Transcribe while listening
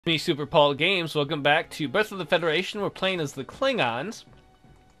Me, Super Paul Games. Welcome back to Birth of the Federation. We're playing as the Klingons.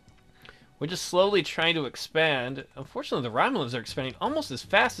 We're just slowly trying to expand. Unfortunately, the Romulans are expanding almost as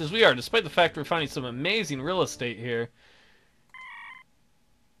fast as we are, despite the fact we're finding some amazing real estate here.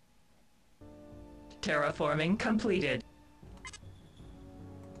 Terraforming completed.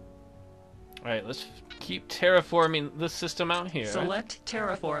 Alright, let's keep terraforming this system out here. Select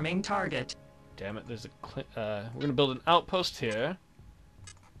terraforming target. Damn it, there's a... we're going to build an outpost here.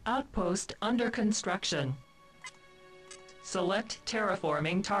 Outpost under construction. Select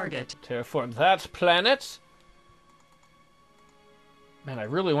terraforming target. Terraform that planet. Man, I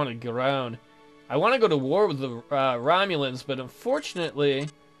really want to go around. I want to go to war with the Romulans, but unfortunately,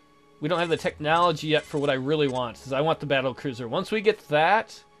 we don't have the technology yet for what I really want. Because I want the battle cruiser. Once we get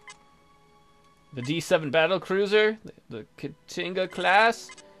that, the D7 battle cruiser, the Katinga class,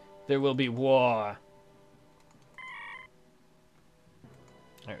 there will be war.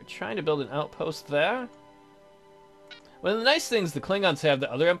 Alright, we're trying to build an outpost there. One of the nice things the Klingons have that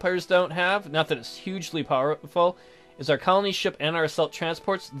other empires don't have, not that it's hugely powerful, is our colony ship and our assault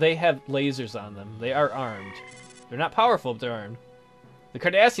transports. They have lasers on them. They are armed. They're not powerful, but they're armed. The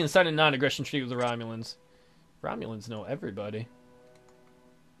Cardassians signed a non-aggression treaty with the Romulans. Romulans know everybody.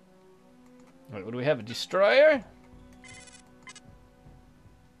 Alright, what do we have? A destroyer?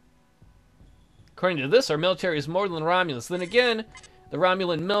 According to this, our military is more than the Romulans. Then again, the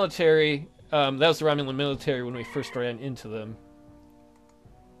Romulan military, that was the Romulan military when we first ran into them.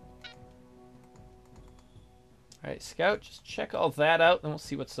 Alright, Scout, just check all that out, and we'll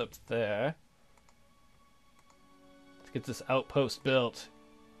see what's up there. Let's get this outpost built.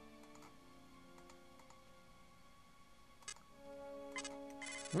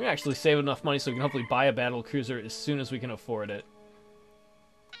 We're going to actually save enough money so we can hopefully buy a battle cruiser as soon as we can afford it.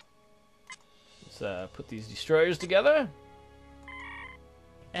 Let's put these destroyers together.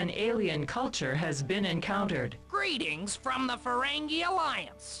 An alien culture has been encountered. Greetings from the Ferengi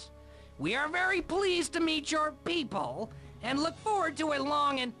Alliance. We are very pleased to meet your people and look forward to a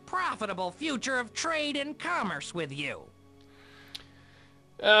long and profitable future of trade and commerce with you.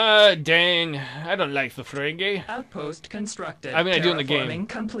 Dang. I don't like the Ferengi. Outpost constructed. I mean, I do in the game. Terraforming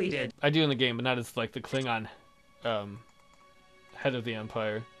completed. I do in the game, but not as like the Klingon head of the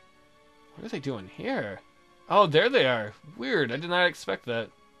Empire. What are they doing here? Oh, there they are. Weird. I did not expect that.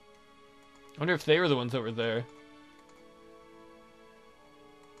 I wonder if they were the ones that were there.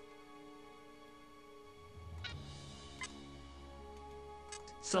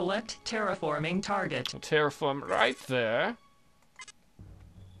 Select terraforming target. We'll terraform right there.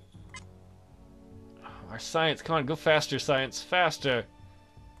 Oh, our science. Come on, go faster, science. Faster.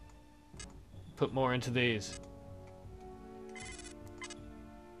 Put more into these.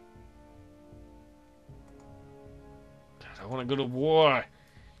 God, I want to go to war.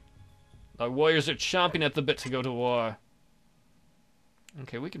 Our warriors are chomping at the bit to go to war.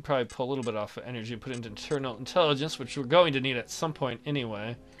 Okay, we could probably pull a little bit off of energy and put it into internal intelligence, which we're going to need at some point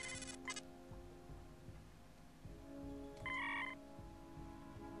anyway.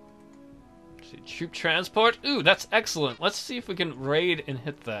 Let's see, troop transport. Ooh, that's excellent. Let's see if we can raid and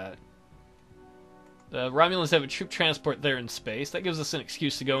hit that. The Romulans have a troop transport there in space. That gives us an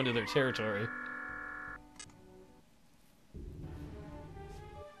excuse to go into their territory.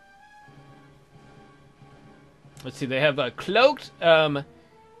 Let's see, they have a cloaked,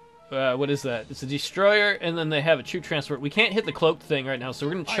 what is that? It's a destroyer, and then they have a troop transport. We can't hit the cloaked thing right now, so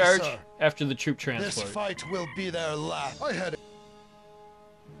we're going to charge after the troop transport. This fight will be their last. I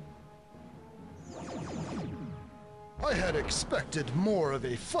had expected more of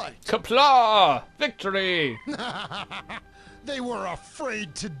a fight. Qapla! Victory! They were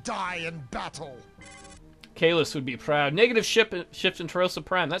afraid to die in battle. Kahless would be proud. Negative shift in Tarosa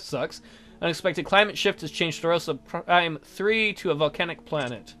Prime. That sucks. Unexpected climate shift has changed Tarosa Prime 3 to a volcanic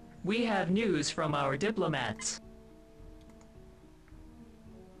planet. We have news from our diplomats.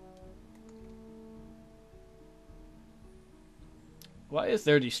 Why is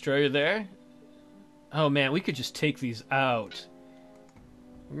there a destroyer there? Oh man, we could just take these out.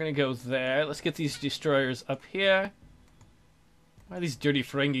 We're gonna go there. Let's get these destroyers up here. Why are these dirty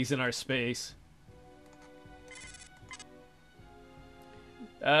Ferengis in our space?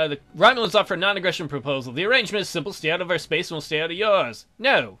 The Romulans offer a non-aggression proposal. The arrangement is simple. Stay out of our space and we'll stay out of yours.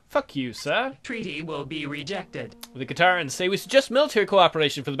 No. Fuck you, sir. Treaty will be rejected. The Katarans say we suggest military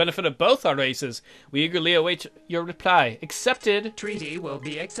cooperation for the benefit of both our races. We eagerly await your reply. Accepted. Treaty will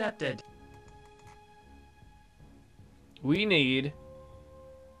be accepted. We need...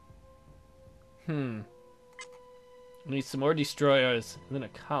 We need some more destroyers. And then a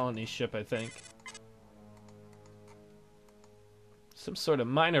colony ship, I think. Some sort of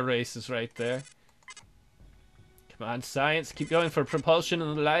minor race is right there. Come on, science. Keep going for propulsion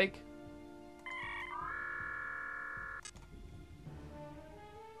and the like.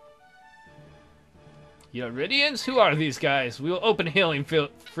 Uridians? Who are these guys? We will open hailing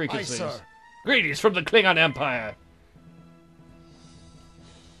frequencies. Aye, sir. Greetings from the Klingon Empire.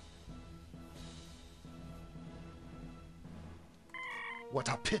 What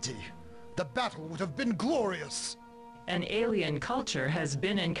a pity. The battle would have been glorious. An alien culture has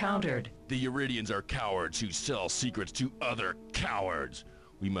been encountered. The Uridians are cowards who sell secrets to other cowards.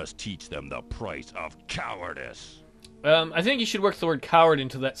 We must teach them the price of cowardice. I think you should work the word coward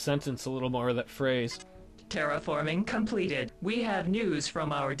into that sentence a little more, of that phrase. Terraforming completed. We have news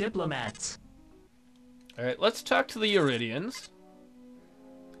from our diplomats. Alright, let's talk to the Uridians.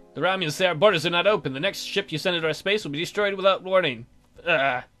 The Romulans say our borders are not open. The next ship you send into our space will be destroyed without warning.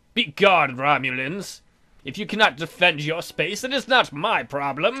 Be gone, Romulans. If you cannot defend your space, it is not my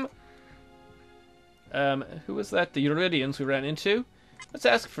problem. Who was that? The Uridians we ran into? Let's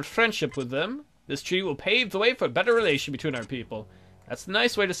ask for friendship with them. This treaty will pave the way for a better relation between our people. That's a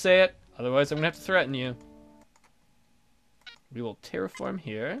nice way to say it. Otherwise, I'm going to have to threaten you. We will terraform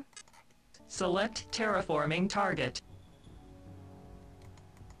here. Select terraforming target.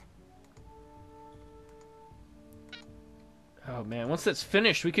 Oh man, once that's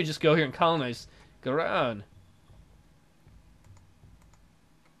finished, we could just go here and colonize Garan.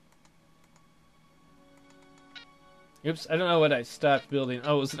 Oops, I don't know what I stopped building.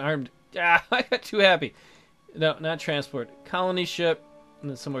 Oh, it was an armed... Ah, I got too happy. No, not transport. Colony ship, and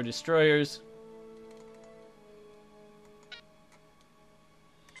then some more destroyers.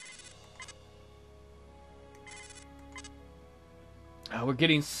 Oh, we're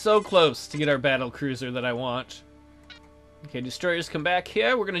getting so close to get our battle cruiser that I want. Okay, destroyers come back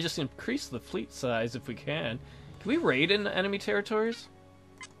here. We're going to just increase the fleet size if we can. Can we raid in enemy territories?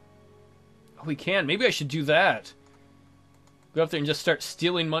 Oh, we can. Maybe I should do that. Go up there and just start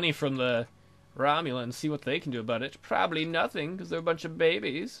stealing money from the Romulans, see what they can do about it. Probably nothing, because they're a bunch of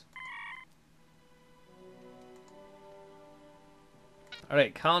babies.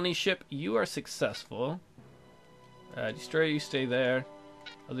 Alright, colony ship, you are successful. Destroyer, you stay there.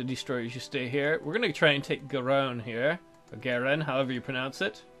 Other destroyers, you stay here. We're going to try and take Garan here. Or Garen, however you pronounce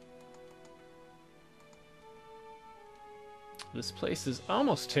it. This place is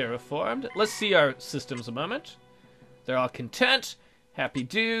almost terraformed. Let's see our systems a moment. They're all content. Happy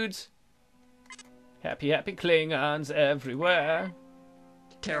dudes. Happy Klingons everywhere.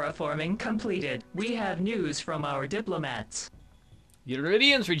 Terraforming completed. We have news from our diplomats. The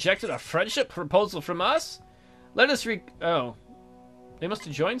Iridians rejected a friendship proposal from us? Let us Oh. They must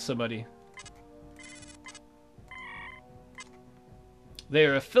have joined somebody. They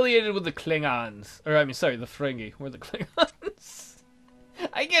are affiliated with the Klingons. Or, I mean, sorry, the Ferengi. We're the Klingons.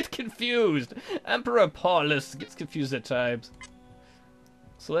 I get confused. Emperor Kahless gets confused at times.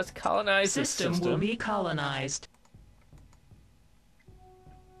 So let's colonize this system. System will be colonized.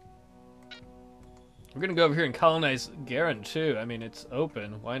 We're gonna go over here and colonize Garen too. I mean, it's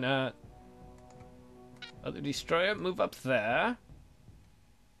open. Why not? Other destroyer, move up there.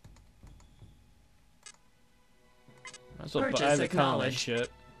 Might as well buy Purchase the colony acknowledged.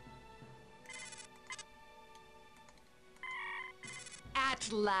 ship.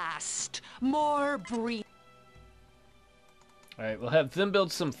 At last, more breed. Alright, we'll have them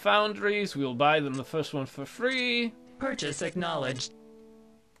build some foundries. We'll buy them the first one for free. Purchase acknowledged.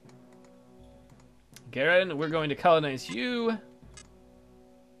 Garen, we're going to colonize you.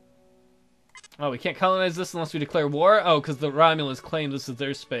 Oh, we can't colonize this unless we declare war? Oh, because the Romulans claim this is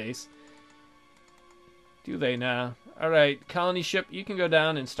their space. Do they now? Alright, colony ship, you can go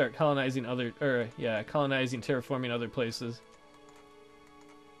down and start colonizing colonizing, terraforming other places.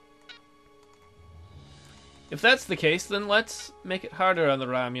 If that's the case, then let's make it harder on the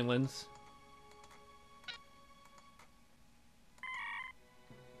Romulans.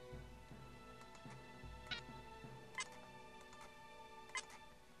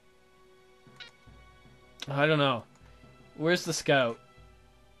 I don't know. Where's the scout?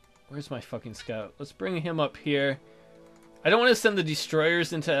 Where's my fucking scout? Let's bring him up here. I don't want to send the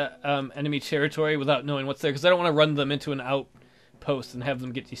destroyers into enemy territory without knowing what's there, because I don't want to run them into an outpost and have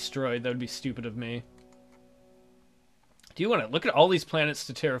them get destroyed. That would be stupid of me. Do you want to look at all these planets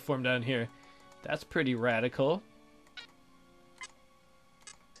to terraform down here? That's pretty radical.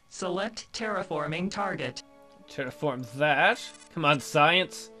 Select terraforming target. Terraform that. Come on,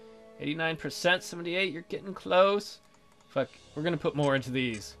 science. 89%, 78, you're getting close. Fuck, we're gonna put more into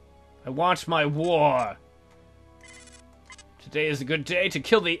these. I want my war. Today is a good day to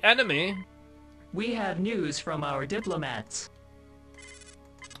kill the enemy. We have news from our diplomats.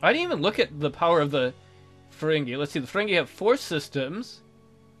 I didn't even look at the power of the Ferengi. Let's see, the Ferengi have 4 systems.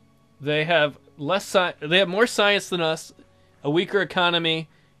 They have they have more science than us, a weaker economy,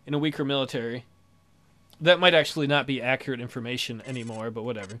 and a weaker military. That might actually not be accurate information anymore, but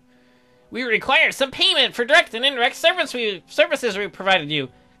whatever. We require some payment for direct and indirect services we provided you.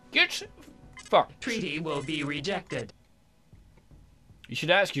 Get fucked. Treaty will be rejected. You should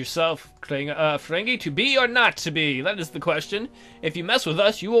ask yourself, Ferengi, to be or not to be. That is the question. If you mess with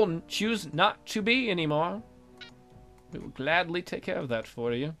us, you will choose not to be anymore. We will gladly take care of that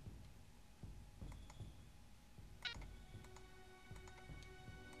for you.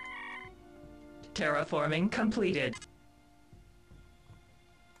 Terraforming completed.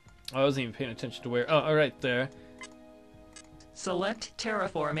 I wasn't even paying attention to where. Oh, right there. Select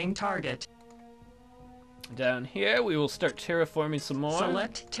terraforming target. Down here, we will start terraforming some more.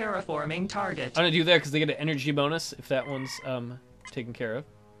 Select terraforming target. I'm gonna do that because they get an energy bonus if that one's taken care of.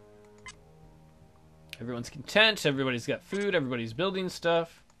 Everyone's content. Everybody's got food. Everybody's building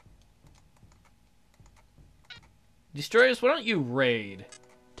stuff. Destroyers, why don't you raid?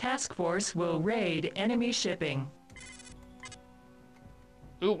 Task Force will raid enemy shipping.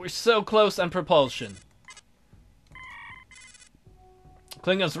 Ooh, we're so close on propulsion.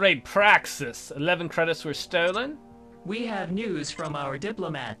 Klingons raid Praxis. 11 credits were stolen. We have news from our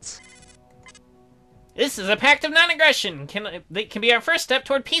diplomats. This is a pact of non-aggression. It can be our first step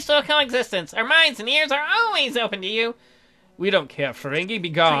toward peaceful coexistence. Our minds and ears are always open to you. We don't care, Ferengi. Be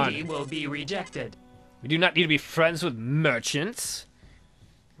gone. Treaty will be rejected. We do not need to be friends with merchants.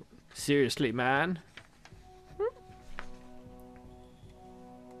 Seriously, man.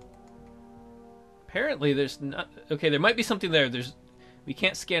 Apparently, there's not... Okay, there might be something there. We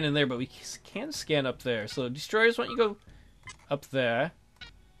can't scan in there, but we can scan up there. So, destroyers, why don't you go up there?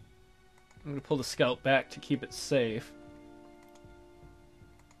 I'm going to pull the scout back to keep it safe.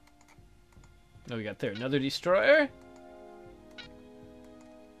 Oh, we got there another destroyer.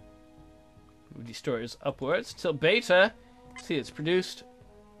 Move destroyers upwards till Beta. See, it's produced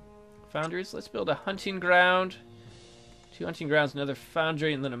foundries. Let's build a hunting ground. 2 hunting grounds, another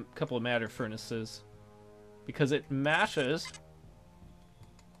foundry, and then a couple of matter furnaces. Because it matters.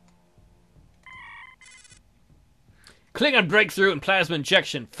 Klingon breakthrough and plasma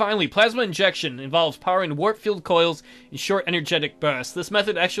injection. Finally, plasma injection involves powering warp field coils in short energetic bursts. This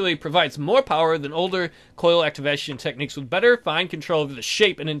method actually provides more power than older coil activation techniques with better, fine control over the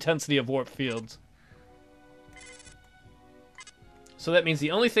shape and intensity of warp fields. So that means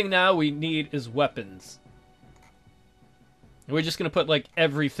the only thing now we need is weapons. We're just going to put, like,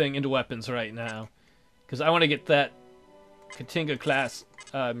 everything into weapons right now. Because I want to get that Katinga class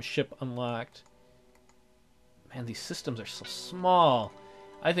ship unlocked. Man, these systems are so small.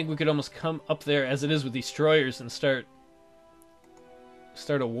 I think we could almost come up there as it is with destroyers and start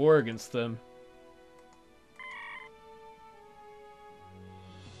a war against them.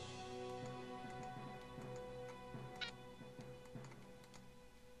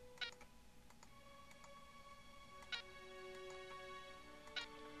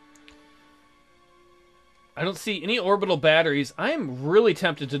 I don't see any orbital batteries. I am really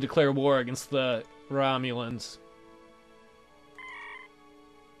tempted to declare war against the Romulans.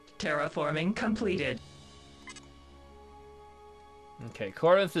 Terraforming completed. Okay,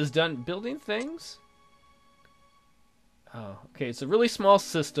 Corinth is done building things. Oh, okay, it's a really small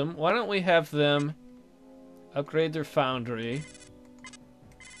system. Why don't we have them upgrade their foundry?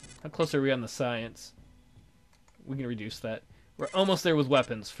 How close are we on the science? We can reduce that. We're almost there with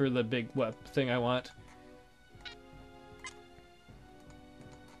weapons for the big thing I want.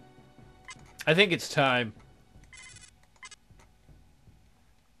 I think it's time.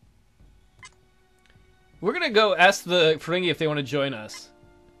 We're gonna go ask the Ferengi if they want to join us.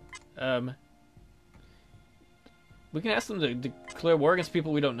 We can ask them to declare war against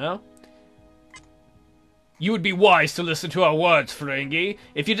people we don't know. You would be wise to listen to our words, Ferengi.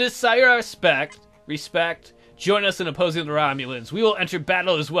 If you desire our respect, join us in opposing the Romulans. We will enter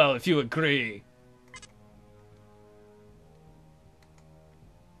battle as well if you agree.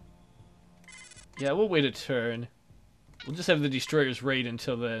 Yeah, we'll wait a turn. We'll just have the destroyers raid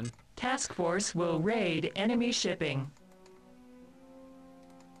until then. Task Force will raid enemy shipping.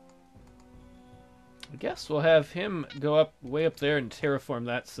 I guess we'll have him go up way up there and terraform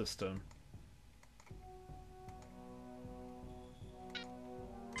that system.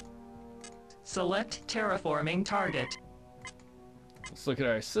 Select terraforming target. Let's look at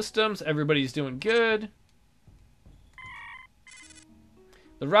our systems. Everybody's doing good.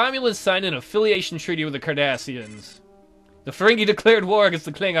 The Romulans signed an affiliation treaty with the Cardassians. The Ferengi declared war against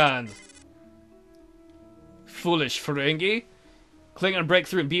the Klingons. Foolish Ferengi. Klingon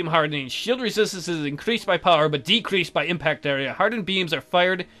breakthrough and beam hardening. Shield resistance is increased by power, but decreased by impact area. Hardened beams are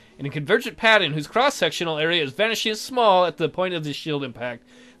fired in a convergent pattern whose cross-sectional area is vanishingly small at the point of the shield impact.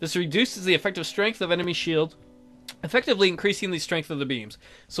 This reduces the effective strength of enemy shields, effectively increasing the strength of the beams.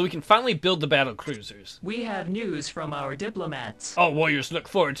 So we can finally build the battle cruisers. We have news from our diplomats. All warriors look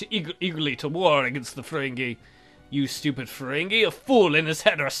forward to eagerly to war against the Ferengi. You stupid Ferengi, a fool and his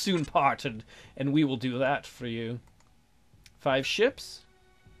head are soon parted, and we will do that for you. 5 ships.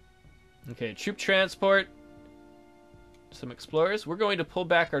 Okay, troop transport. Some explorers. We're going to pull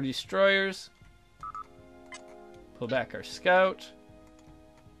back our destroyers. Pull back our scout.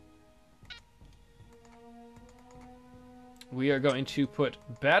 We are going to put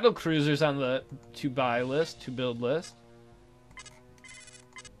battle cruisers on the to-buy list, to-build list.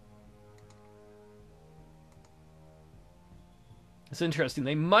 It's interesting.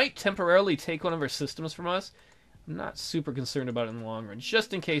 They might temporarily take one of our systems from us. I'm not super concerned about it in the long run.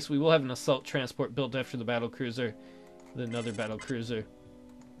 Just in case, we will have an assault transport built after the battle cruiser. With another battle cruiser.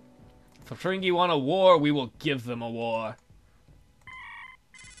 If the Ferengi want a war, we will give them a war.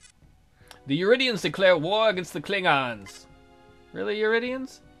 The Uridians declare war against the Klingons. Really,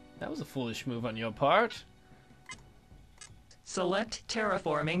 Uridians? That was a foolish move on your part. Select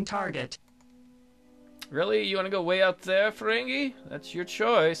terraforming target. Really? You want to go way out there, Ferengi? That's your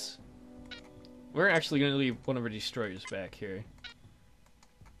choice. We're actually going to leave one of our destroyers back here.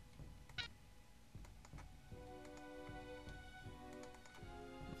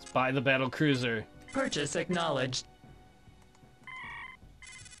 Let's buy the battle cruiser. Purchase acknowledged.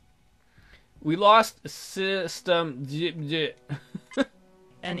 We lost system.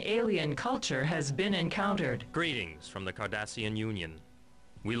 An alien culture has been encountered. Greetings from the Cardassian Union.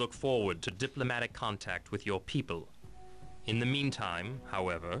 We look forward to diplomatic contact with your people. In the meantime,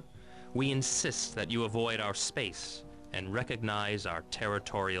 however, we insist that you avoid our space and recognize our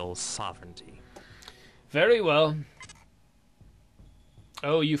territorial sovereignty. Very well.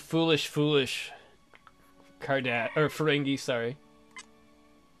 Oh, you foolish Ferengi, sorry.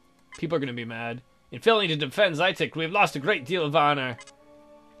 People are going to be mad. In failing to defend Zytek, we have lost a great deal of honor.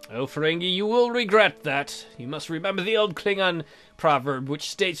 Oh, Ferengi, you will regret that. You must remember the old Klingon proverb, which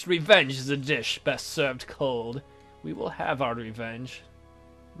states revenge is a dish best served cold. We will have our revenge.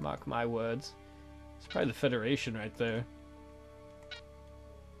 Mark my words. It's probably the Federation right there.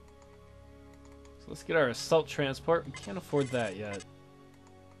 So let's get our assault transport. We can't afford that yet.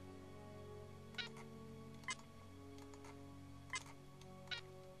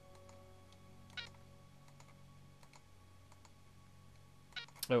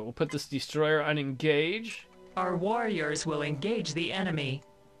 Oh, we'll put this destroyer on engage. Our warriors will engage the enemy.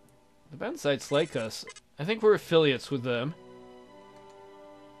 The Bensites like us. I think we're affiliates with them.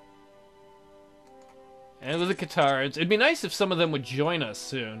 And with the Catards. It'd be nice if some of them would join us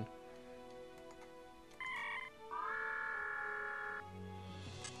soon.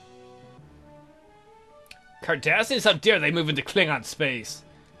 Cardassians, how dare they move into Klingon space?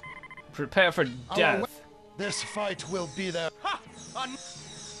 Prepare for death. This fight will be there.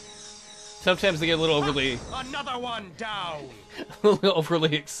 Sometimes they get a little overly... Another one down! a little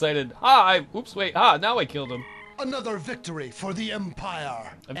overly excited. Oops, wait. Now I killed him. Another victory for the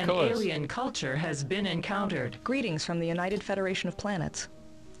Empire. Of An course. alien culture has been encountered. Greetings from the United Federation of Planets.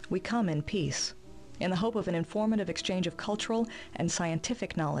 We come in peace, in the hope of an informative exchange of cultural and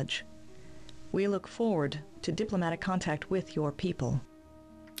scientific knowledge. We look forward to diplomatic contact with your people.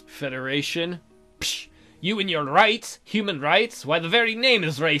 Federation? Psh, you and your rights? Human rights? Why, the very name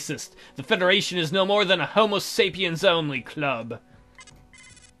is racist. The Federation is no more than a Homo sapiens only club.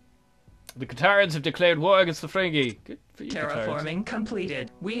 The Catards have declared war against the Ferengi. Good for you, Catards. Terraforming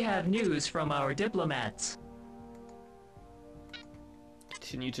completed. We have news from our diplomats.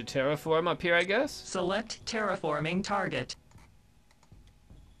 Continue to terraform up here, I guess? Select terraforming target.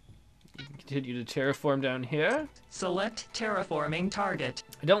 You can continue to terraform down here. Select terraforming target.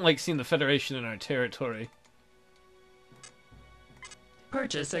 I don't like seeing the Federation in our territory.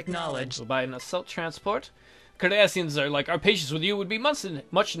 Purchase acknowledged. We'll buy an assault transport. Cardassians are like, our patience with you would be much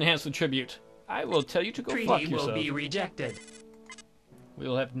enhanced with tribute. I will tell you to go fuck Treaty yourself. will be rejected. We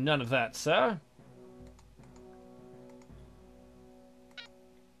will have none of that, sir.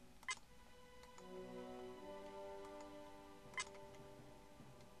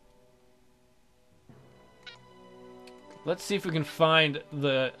 Let's see if we can find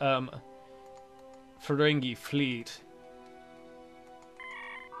the Ferengi fleet.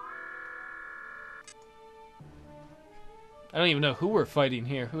 I don't even know who we're fighting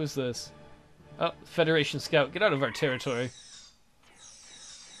here. Who is this? Oh, Federation Scout. Get out of our territory.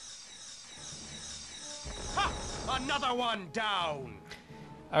 Ha! Another one down!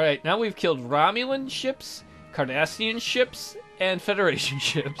 Alright, now we've killed Romulan ships, Cardassian ships, and Federation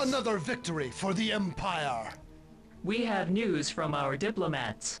ships. Another victory for the Empire. We have news from our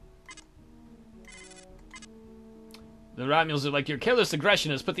diplomats. The Romulans are like, your careless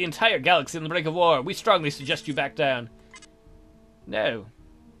aggression has put the entire galaxy on the brink of war. We strongly suggest you back down. No.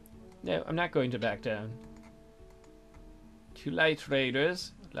 No, I'm not going to back down. 2 light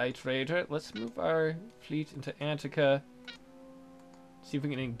raiders. Light raider. Let's move our fleet into Antarctica. See if we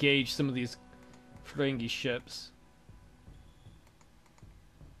can engage some of these Ferengi ships.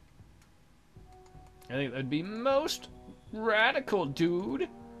 I think that'd be most radical, dude.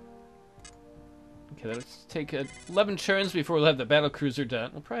 Okay, let's take 11 turns before we'll have the battlecruiser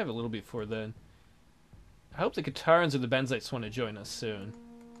done. We'll probably have a little before then. I hope the Katarans or the Benzites want to join us soon.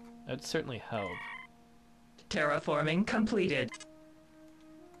 That'd certainly help. Terraforming completed.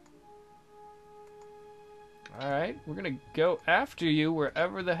 Alright, we're gonna go after you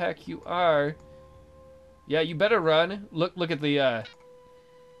wherever the heck you are. Yeah, you better run. Look at the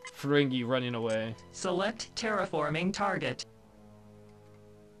Ferengi running away. Select terraforming target.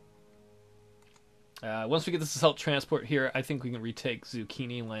 Once we get this assault transport here, I think we can retake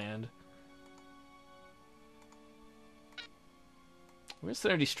Zucchini Land. We're going to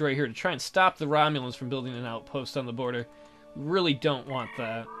send our destroyer here to try and stop the Romulans from building an outpost on the border. We really don't want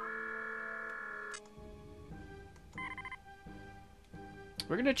that.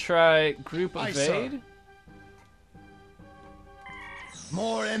 We're going to try group Aye, evade. sir.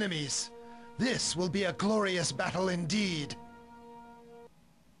 More enemies. This will be a glorious battle indeed.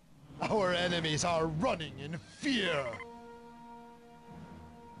 Our enemies are running in fear.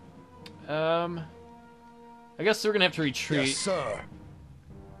 I guess we're going to have to retreat. Yes, sir.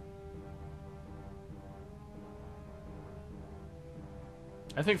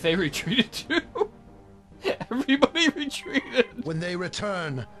 I think they retreated too. Everybody retreated. When they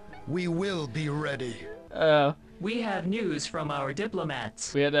return, we will be ready. We have news from our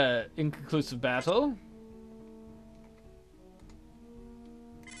diplomats. We had an inconclusive battle.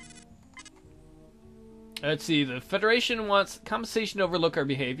 Let's see, the Federation wants compensation to overlook our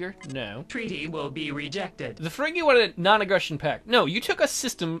behavior. No. Treaty will be rejected. The Ferengi wanted a non-aggression pact. No, you took a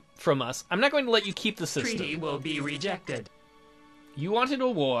system from us. I'm not going to let you keep the system. Treaty will be rejected. You wanted a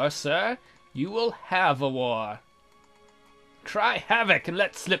war, sir. You will have a war. Cry havoc and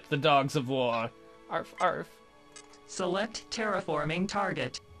let slip the dogs of war. Arf, arf. Select terraforming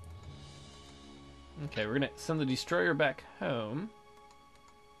target. Okay, we're going to send the destroyer back home.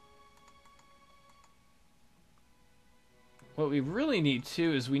 What we really need,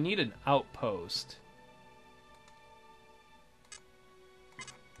 too, is we need an outpost.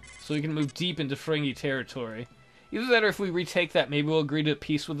 So we can move deep into Ferengi territory. Either that or if we retake that, maybe we'll agree to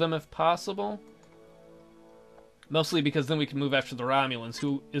peace with them if possible. Mostly because then we can move after the Romulans,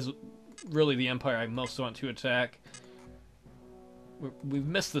 who is really the Empire I most want to attack. We've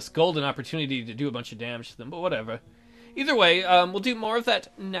missed this golden opportunity to do a bunch of damage to them, but whatever. Either way, we'll do more of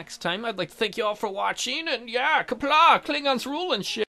that next time. I'd like to thank you all for watching, and yeah, Qapla! Klingons rule and shit!